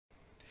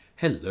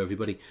Hello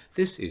everybody,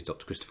 this is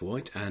Dr. Christopher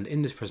White, and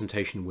in this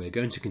presentation we're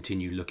going to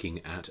continue looking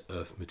at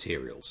earth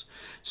materials.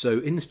 So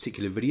in this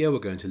particular video we're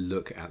going to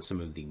look at some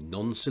of the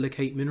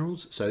non-silicate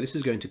minerals. So this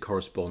is going to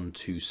correspond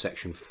to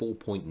section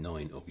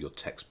 4.9 of your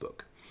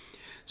textbook.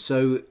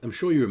 So I'm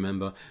sure you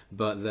remember,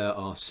 but there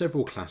are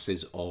several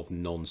classes of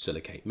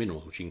non-silicate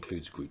minerals, which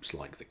includes groups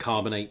like the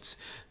carbonates,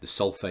 the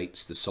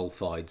sulfates, the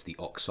sulfides, the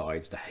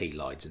oxides, the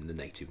halides and the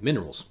native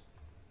minerals.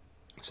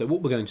 So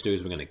what we're going to do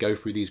is we're going to go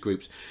through these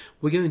groups.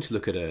 We're going to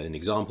look at an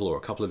example or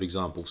a couple of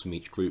examples from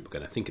each group. We're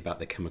going to think about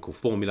their chemical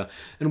formula,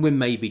 and we're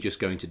maybe just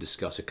going to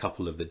discuss a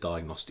couple of the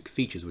diagnostic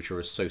features which are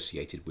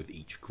associated with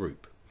each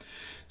group.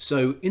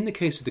 So in the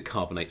case of the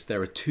carbonates,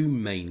 there are two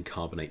main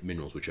carbonate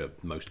minerals which are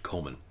most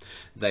common.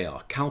 They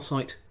are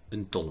calcite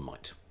and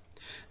dolomite.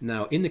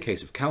 Now in the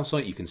case of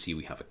calcite, you can see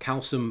we have a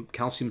calcium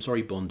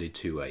bonded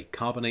to a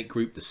carbonate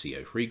group, the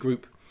CO3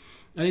 group.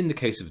 And in the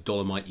case of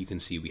dolomite, you can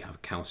see we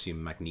have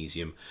calcium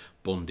magnesium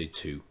bonded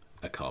to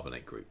a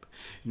carbonate group.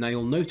 Now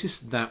you'll notice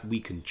that we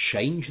can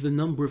change the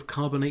number of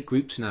carbonate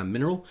groups in our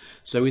mineral.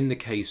 So in the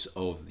case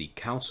of the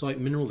calcite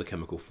mineral, the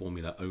chemical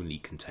formula only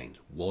contains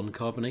one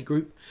carbonate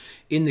group.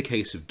 In the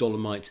case of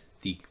dolomite,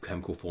 the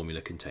chemical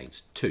formula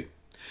contains two.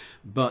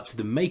 But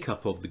the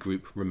makeup of the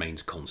group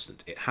remains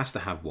constant. It has to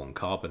have one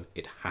carbon,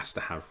 it has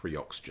to have three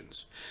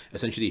oxygens.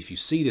 Essentially, if you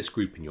see this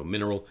group in your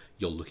mineral,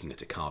 you're looking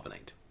at a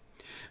carbonate.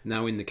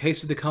 Now in the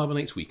case of the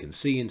carbonates, we can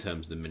see in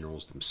terms of the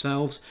minerals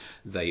themselves,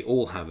 they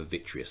all have a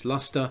vitreous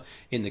luster.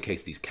 In the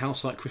case of these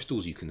calcite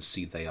crystals, you can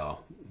see they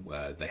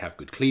have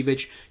good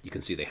cleavage. You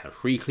can see they have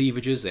three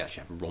cleavages. They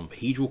actually have a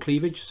rhombohedral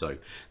cleavage, so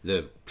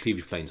the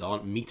cleavage planes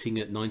aren't meeting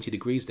at 90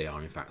 degrees. They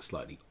are in fact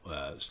slightly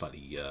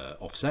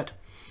offset.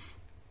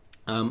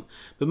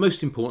 But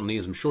most importantly,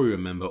 as I'm sure you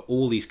remember,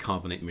 all these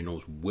carbonate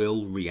minerals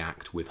will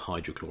react with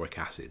hydrochloric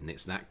acid, and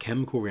it's that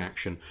chemical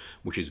reaction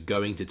which is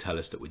going to tell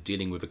us that we're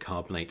dealing with a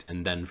carbonate,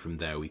 and then from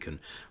there we can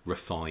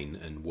refine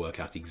and work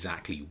out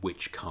exactly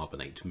which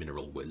carbonate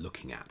mineral we're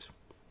looking at.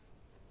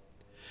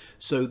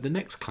 So the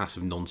next class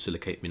of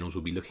non-silicate minerals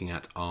we'll be looking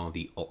at are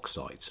the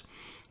oxides.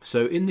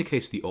 So in the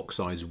case of the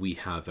oxides, we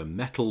have a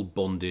metal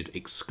bonded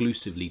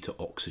exclusively to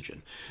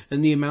oxygen,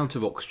 and the amount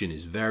of oxygen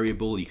is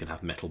variable. You can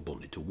have metal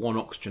bonded to one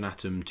oxygen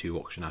atom, two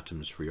oxygen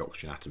atoms, three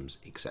oxygen atoms,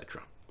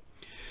 etc.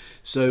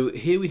 So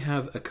here we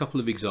have a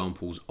couple of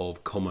examples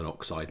of common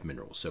oxide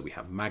minerals. So we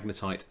have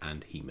magnetite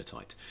and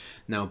hematite.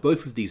 Now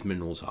both of these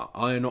minerals are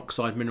iron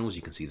oxide minerals.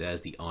 You can see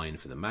there's the iron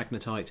for the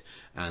magnetite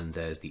and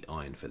there's the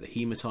iron for the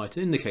hematite.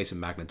 And in the case of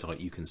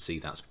magnetite, you can see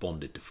that's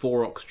bonded to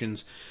four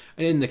oxygens,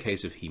 and in the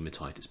case of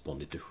hematite, it's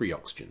bonded to three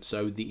oxygens.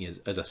 So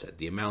as I said,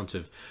 the amount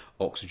of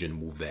oxygen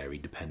will vary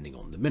depending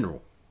on the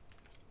mineral.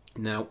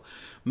 Now,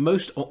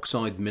 most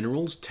oxide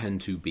minerals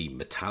tend to be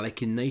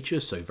metallic in nature,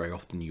 so very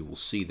often you will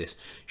see this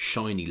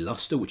shiny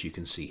luster, which you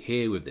can see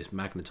here with this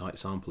magnetite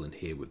sample and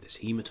here with this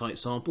hematite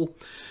sample.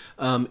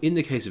 In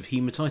the case of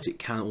hematite, it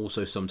can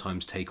also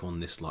sometimes take on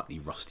this slightly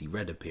rusty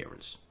red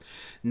appearance.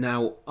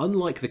 Now,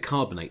 unlike the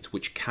carbonates,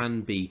 which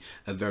can be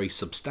a very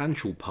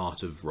substantial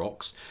part of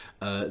rocks,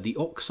 the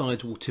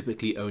oxides will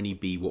typically only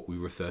be what we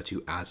refer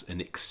to as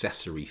an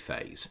accessory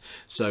phase.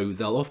 So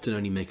they'll often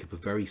only make up a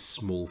very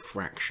small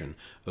fraction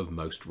of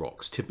most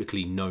rocks,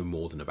 typically no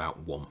more than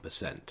about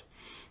 1%.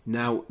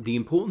 Now, the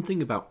important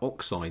thing about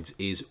oxides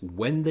is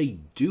when they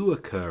do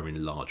occur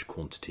in large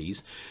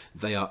quantities,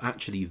 they are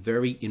actually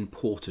very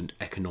important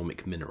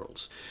economic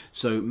minerals.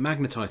 So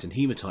magnetite and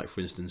hematite,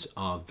 for instance,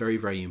 are very,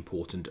 very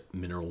important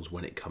minerals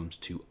when it comes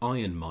to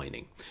iron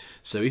mining.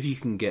 So if you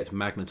can get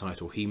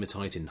magnetite or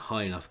hematite in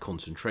high enough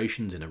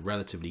concentrations in a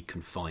relatively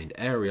confined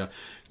area,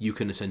 you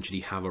can essentially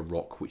have a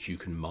rock which you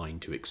can mine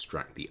to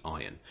extract the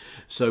iron.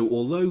 So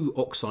although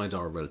oxides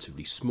are a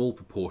relatively small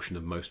proportion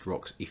of most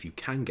rocks, if you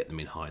can get them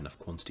in high enough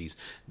quantities,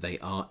 they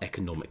are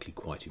economically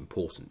quite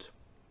important.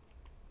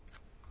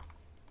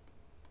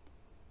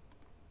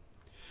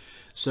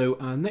 So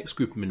our next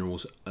group of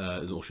minerals,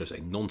 or should I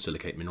say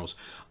non-silicate minerals,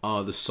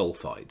 are the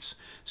sulfides.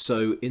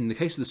 So in the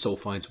case of the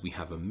sulfides, we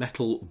have a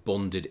metal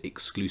bonded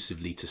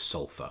exclusively to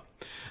sulfur.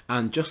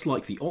 And just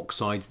like the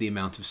oxides, the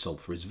amount of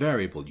sulfur is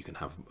variable. You can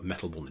have a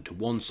metal bonded to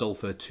one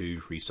sulfur,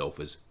 two, three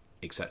sulfurs,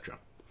 etc.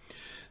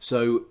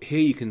 So here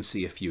you can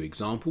see a few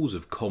examples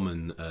of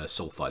common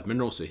sulfide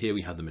minerals. So here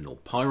we have the mineral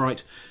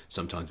pyrite,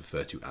 sometimes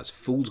referred to as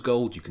fool's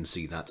gold. You can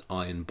see that's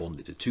iron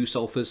bonded to two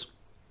sulfurs.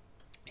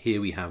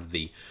 Here we have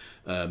the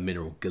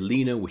mineral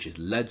galena, which is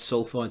lead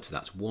sulfide, so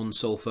that's one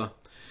sulfur.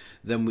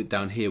 Then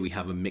down here we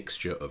have a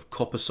mixture of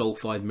copper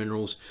sulfide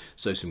minerals.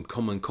 So some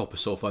common copper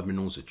sulfide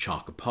minerals are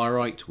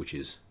chalcopyrite, which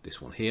is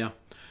this one here,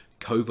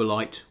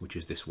 covellite, which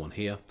is this one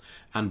here,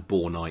 and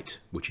bornite,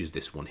 which is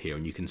this one here.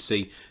 And you can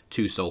see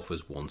two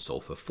sulfurs, one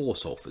sulfur, four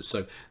sulfurs.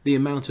 So the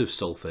amount of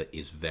sulfur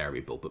is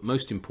variable, but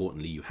most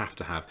importantly, you have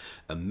to have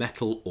a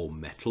metal or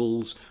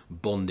metals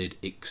bonded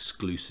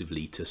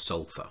exclusively to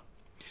sulfur.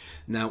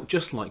 Now,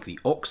 just like the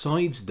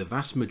oxides, the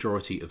vast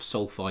majority of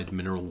sulfide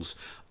minerals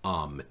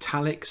are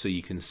metallic, so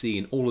you can see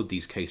in all of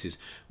these cases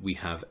we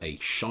have a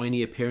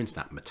shiny appearance,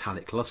 that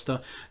metallic luster.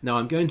 Now,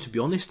 I'm going to be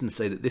honest and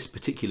say that this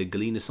particular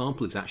galena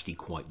sample is actually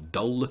quite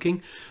dull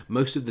looking.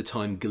 Most of the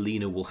time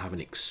galena will have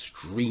an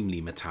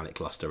extremely metallic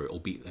luster.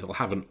 It'll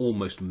have an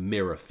almost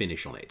mirror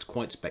finish on it. It's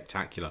quite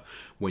spectacular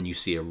when you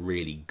see a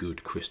really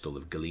good crystal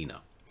of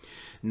galena.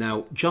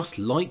 Now, just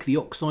like the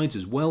oxides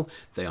as well,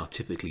 they are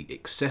typically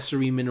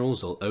accessory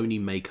minerals. They'll only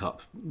make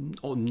up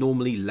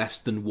normally less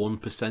than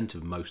 1%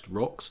 of most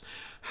rocks.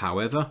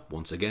 However,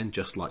 once again,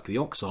 just like the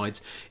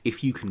oxides,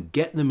 if you can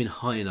get them in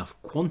high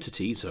enough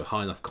quantities, so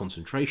high enough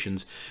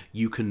concentrations,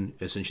 you can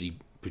essentially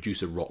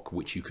produce a rock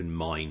which you can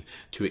mine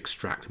to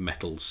extract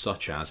metals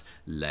such as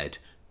lead,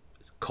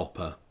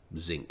 copper,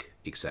 zinc,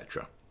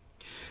 etc.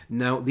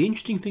 Now, the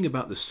interesting thing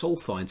about the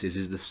sulfides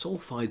is the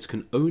sulfides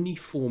can only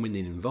form in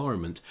an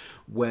environment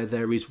where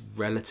there is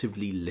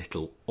relatively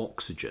little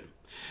oxygen.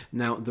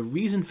 Now, the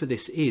reason for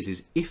this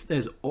is if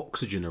there's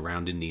oxygen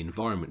around in the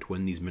environment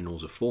when these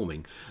minerals are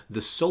forming,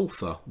 the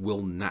sulfur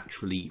will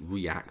naturally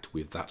react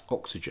with that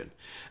oxygen.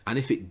 And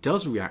if it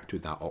does react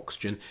with that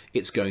oxygen,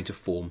 it's going to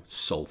form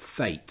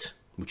sulfate,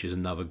 which is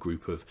another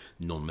group of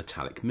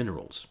non-metallic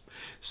minerals.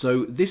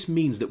 So this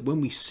means that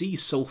when we see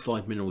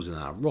sulfide minerals in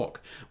our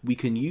rock, we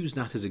can use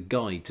that as a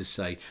guide to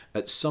say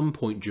at some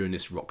point during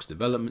this rock's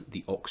development,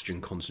 the oxygen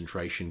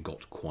concentration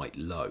got quite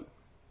low.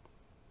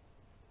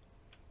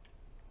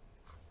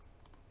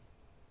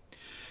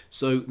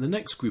 So the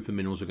next group of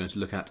minerals we're going to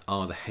look at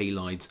are the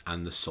halides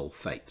and the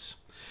sulfates.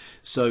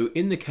 So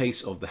in the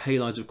case of the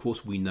halides, of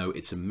course, we know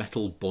it's a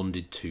metal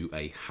bonded to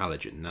a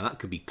halogen. Now that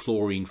could be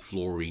chlorine,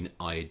 fluorine,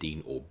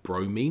 iodine, or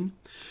bromine.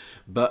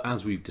 But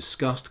as we've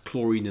discussed,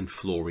 chlorine and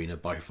fluorine are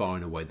by far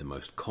and away the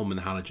most common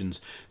halogens,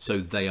 so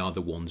they are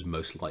the ones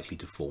most likely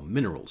to form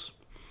minerals.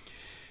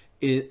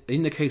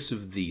 In the case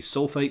of the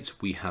sulfates,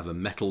 we have a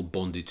metal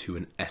bonded to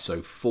an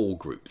SO4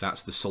 group.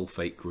 That's the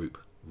sulfate group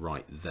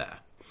right there.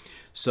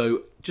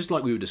 So just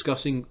like we were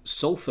discussing,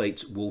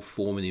 sulfates will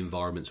form in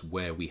environments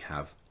where we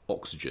have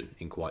oxygen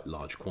in quite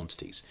large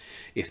quantities.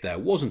 If there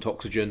wasn't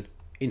oxygen,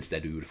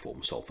 instead we would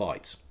form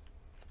sulfides.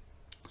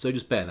 So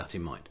just bear that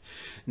in mind.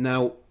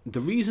 Now,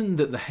 the reason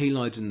that the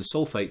halides and the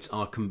sulfates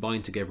are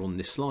combined together on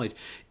this slide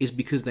is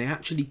because they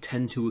actually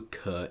tend to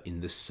occur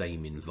in the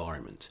same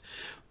environment.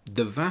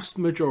 The vast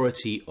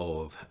majority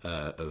of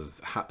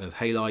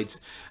halides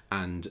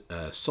and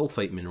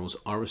sulfate minerals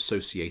are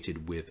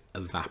associated with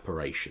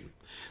evaporation.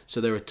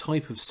 So they're a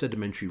type of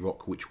sedimentary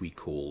rock which we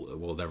call,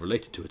 well, they're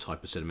related to a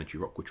type of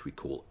sedimentary rock which we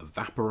call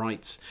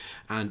evaporites.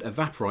 And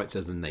evaporites,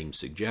 as the name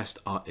suggests,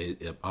 are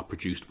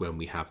produced when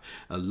we have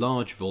a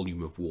large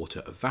volume of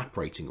water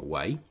evaporating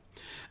away.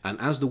 And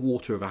as the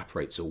water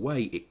evaporates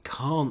away, it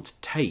can't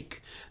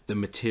take the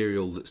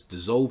material that's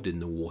dissolved in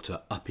the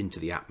water up into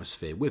the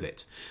atmosphere with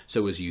it.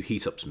 So as you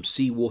heat up some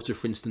seawater,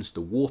 for instance,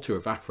 the water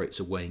evaporates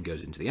away and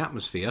goes into the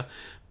atmosphere,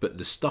 but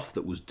the stuff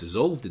that was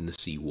dissolved in the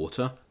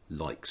seawater,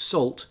 like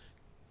salt,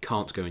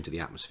 can't go into the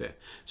atmosphere,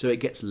 so it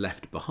gets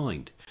left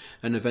behind,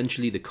 and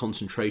eventually the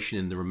concentration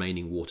in the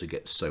remaining water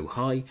gets so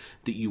high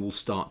that you will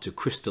start to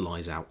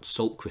crystallize out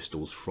salt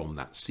crystals from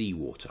that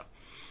seawater.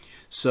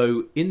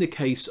 So in the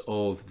case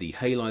of the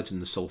halides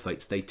and the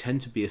sulfates, they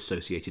tend to be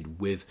associated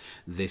with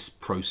this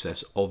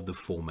process of the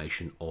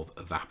formation of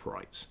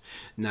evaporites.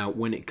 Now,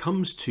 when it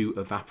comes to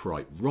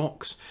evaporite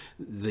rocks,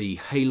 the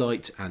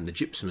halite and the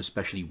gypsum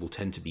especially will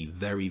tend to be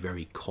very,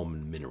 very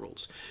common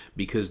minerals,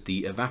 because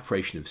the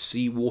evaporation of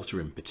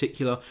seawater in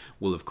particular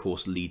will of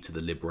course lead to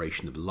the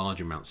liberation of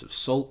large amounts of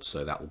salt,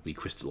 so that will be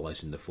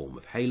crystallized in the form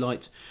of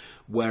halite,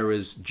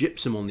 whereas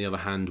gypsum on the other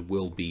hand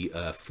will be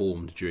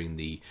formed during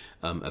the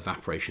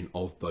evaporation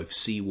of both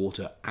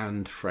seawater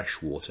and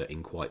fresh water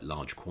in quite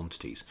large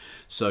quantities.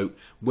 So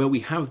where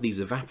we have these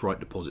evaporite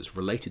deposits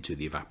related to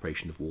the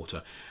evaporation of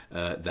water,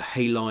 the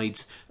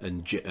halides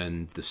and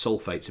the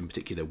sulfates in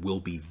particular will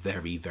be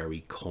very,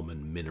 very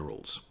common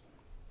minerals.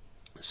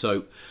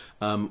 So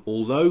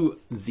although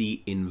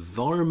the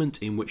environment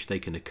in which they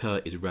can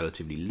occur is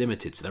relatively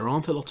limited, so there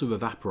aren't a lot of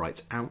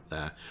evaporites out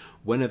there,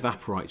 when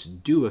evaporites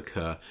do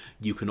occur,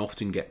 you can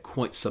often get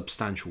quite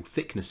substantial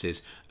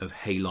thicknesses of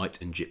halite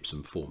and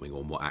gypsum forming,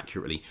 or more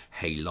accurately,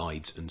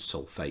 halides and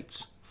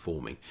sulfates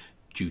forming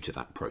due to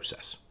that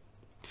process.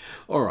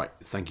 All right,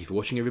 thank you for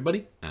watching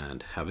everybody,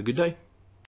 and have a good day.